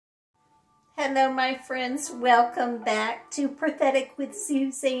Hello, my friends. Welcome back to Prophetic with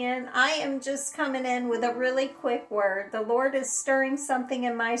Suzanne. I am just coming in with a really quick word. The Lord is stirring something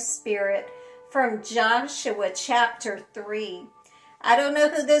in my spirit from Joshua chapter 3. I don't know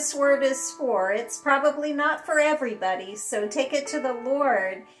who this word is for. It's probably not for everybody, so take it to the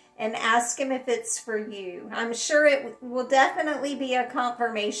Lord and ask Him if it's for you. I'm sure it will definitely be a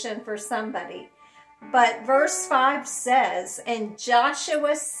confirmation for somebody. But verse 5 says, "And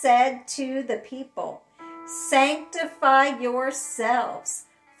Joshua said to the people, sanctify yourselves,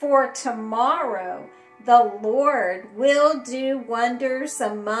 for tomorrow the Lord will do wonders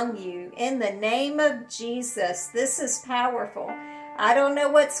among you in the name of Jesus." This is powerful. I don't know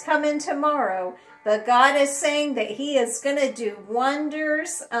what's coming tomorrow, but God is saying that He is going to do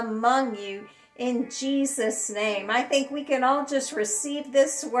wonders among you in Jesus' name. I think we can all just receive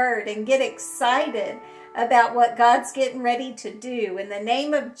this word and get excited about what God's getting ready to do in the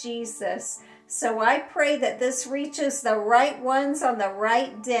name of Jesus. So I pray that this reaches the right ones on the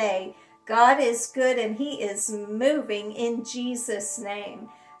right day. God is good and He is moving in Jesus' name.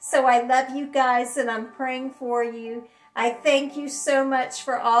 So I love you guys and I'm praying for you. I thank you so much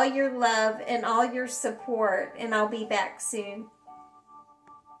for all your love and all your support, and I'll be back soon.